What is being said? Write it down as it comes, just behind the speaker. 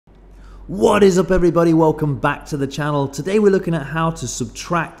What is up everybody, welcome back to the channel. Today we're looking at how to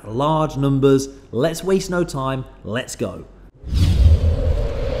subtract large numbers. Let's waste no time, let's go.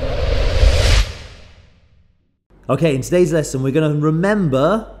 Okay, in today's lesson we're going to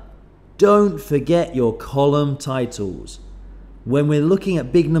remember, don't forget your column titles. When we're looking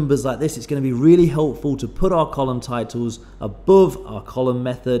at big numbers like this, it's going to be really helpful to put our column titles above our column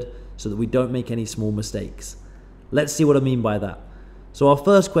method so that we don't make any small mistakes. Let's see what I mean by that. So our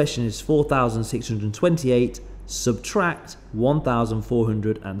first question is 4,628 subtract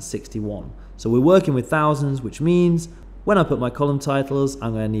 1,461. So we're working with thousands, which means when I put my column titles,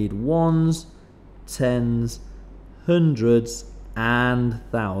 I'm going to need ones, tens, hundreds, and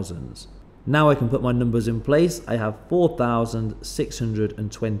thousands. Now I can put my numbers in place. I have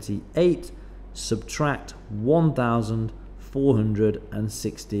 4,628 subtract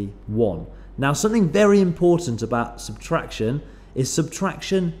 1,461. Now something very important about subtraction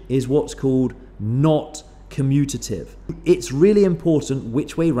is what's called not commutative. It's really important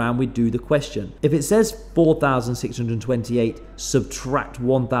which way round we do the question. If it says 4,628 subtract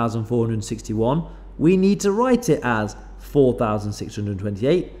 1,461, we need to write it as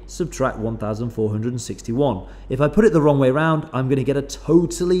 4,628 subtract 1,461. If I put it the wrong way round, I'm going to get a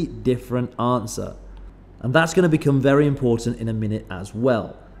totally different answer. And that's going to become very important in a minute as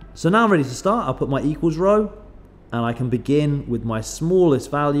well. So now I'm ready to start. I'll put my equals row. And I can begin with my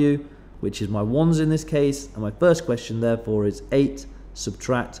smallest value, which is my ones in this case. And my first question therefore is 8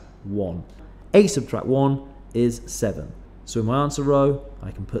 subtract 1. 8 subtract 1 is 7. So in my answer row,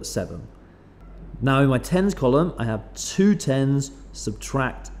 I can put 7. Now in my tens column, I have 2 tens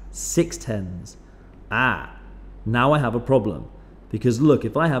subtract 6 tens. Now I have a problem. Because look,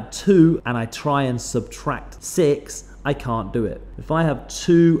 if I have 2 and I try and subtract 6, I can't do it. If I have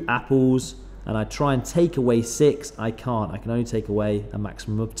 2 apples and I try and take away 6, I can't. I can only take away a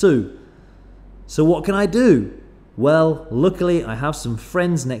maximum of 2. So what can I do? Well, luckily I have some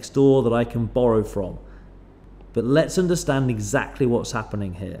friends next door that I can borrow from. But let's understand exactly what's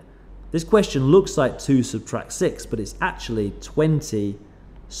happening here. This question looks like 2 subtract 6, but it's actually 20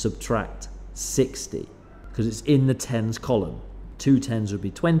 subtract 60, because it's in the tens column. 2 tens would be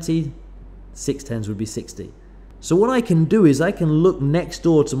 20, 6 tens would be 60. So what I can do is I can look next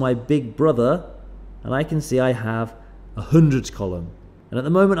door to my big brother and I can see I have a hundreds column. And at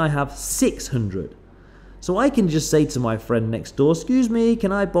the moment I have 600. So I can just say to my friend next door, excuse me,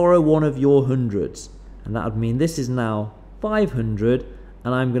 can I borrow one of your hundreds? And that would mean this is now 500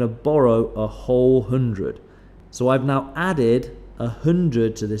 and I'm going to borrow a whole 100. So I've now added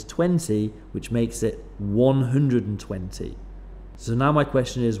 100 to this 20, which makes it 120. So now my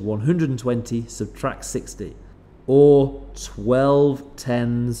question is 120 subtract 60. Or 12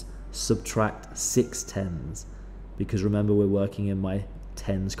 tens subtract 6 tens, because remember we're working in my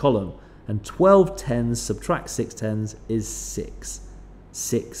tens column, and 12 tens subtract 6 tens is 6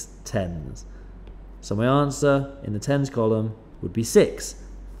 tens. So my answer in the tens column would be 6,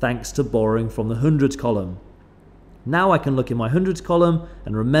 thanks to borrowing from the hundreds column. Now I can look in my hundreds column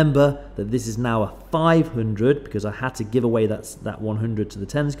and remember that this is now a 500 because I had to give away that 100 to the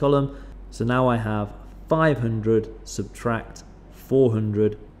tens column. So now I have 500 subtract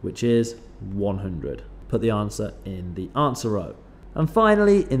 400, which is 100. Put the answer in the answer row. And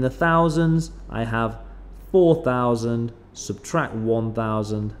finally, in the thousands, I have 4,000 subtract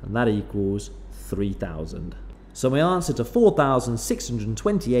 1,000, and that equals 3,000. So my answer to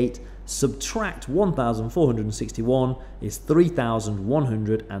 4,628 subtract 1,461 is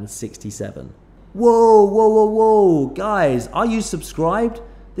 3,167. Whoa, guys, are you subscribed?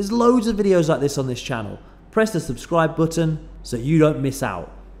 There's loads of videos like this on this channel. Press the subscribe button so you don't miss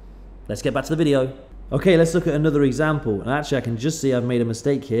out. Let's get back to the video. Okay, let's look at another example. And actually I can just see I've made a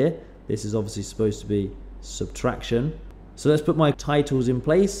mistake here. This is obviously supposed to be subtraction. So let's put my titles in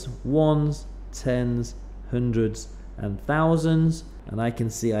place. Ones, tens, hundreds, and thousands. And I can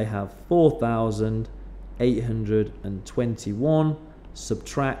see I have 4,821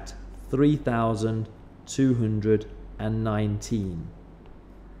 subtract 3,219.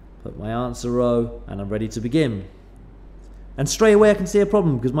 Put my answer row and I'm ready to begin. And straight away I can see a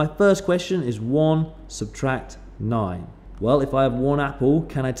problem because my first question is 1 subtract 9. Well, if I have 1 apple,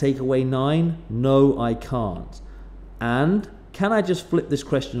 can I take away 9? No, I can't. And can I just flip this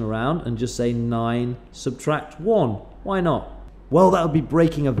question around and just say 9 subtract 1? Why not? Well, that would be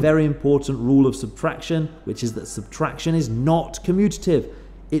breaking a very important rule of subtraction, which is that subtraction is not commutative.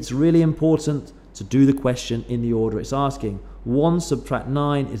 It's really important to do the question in the order it's asking. 1 subtract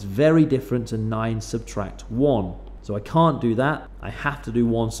 9 is very different to 9 subtract 1. So I can't do that. I have to do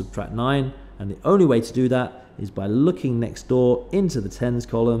 1 subtract 9, And the only way to do that is by looking next door into the tens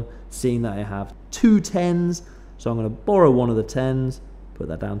column, seeing that I have 2 10s. So I'm going to borrow one of the 10s, put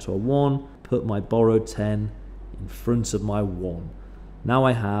that down to a 1, put my borrowed 10 in front of my 1. Now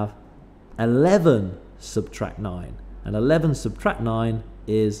I have 11 subtract 9. And 11 subtract 9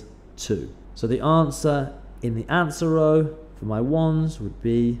 is 2. So the answer in the answer row for my 1s would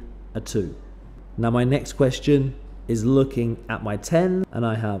be a 2. Now my next question is looking at my 10, and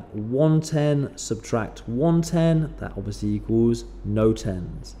I have 110 subtract 110, that obviously equals no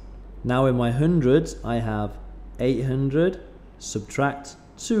 10s. Now in my hundreds, I have 800 subtract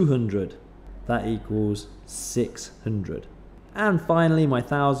 200, that equals 600. And finally my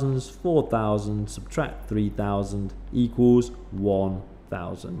thousands, 4,000 subtract 3,000 equals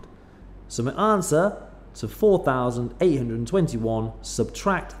 1,000. So my answer to 4,821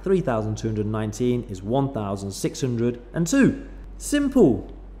 subtract 3,219 is 1,602.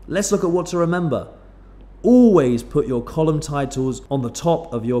 Simple. Let's look at what to remember. Always put your column titles on the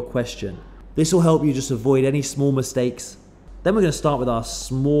top of your question. This will help you just avoid any small mistakes. Then we're going to start with our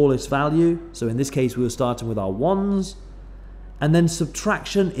smallest value. So in this case, we were starting with our 1s. And then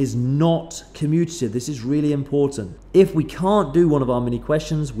subtraction is not commutative. This is really important. If we can't do one of our mini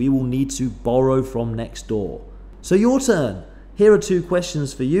questions, we will need to borrow from next door. So your turn. Here are 2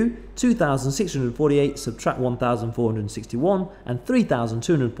 questions for you. 2,648 subtract 1,461 and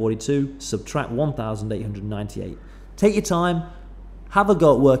 3,242 subtract 1,898. Take your time, have a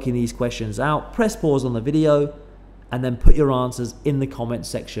go at working these questions out, press pause on the video, and then put your answers in the comment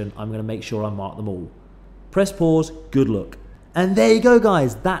section. I'm going to make sure I mark them all. Press pause, good luck. And there you go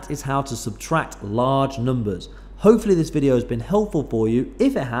guys, that is how to subtract large numbers. Hopefully this video has been helpful for you.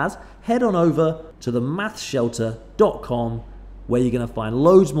 If it has, head on over to themathshelter.com where you're going to find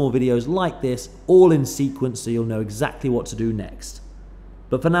loads more videos like this, all in sequence, so you'll know exactly what to do next.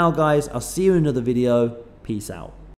 But for now guys, I'll see you in another video. Peace out.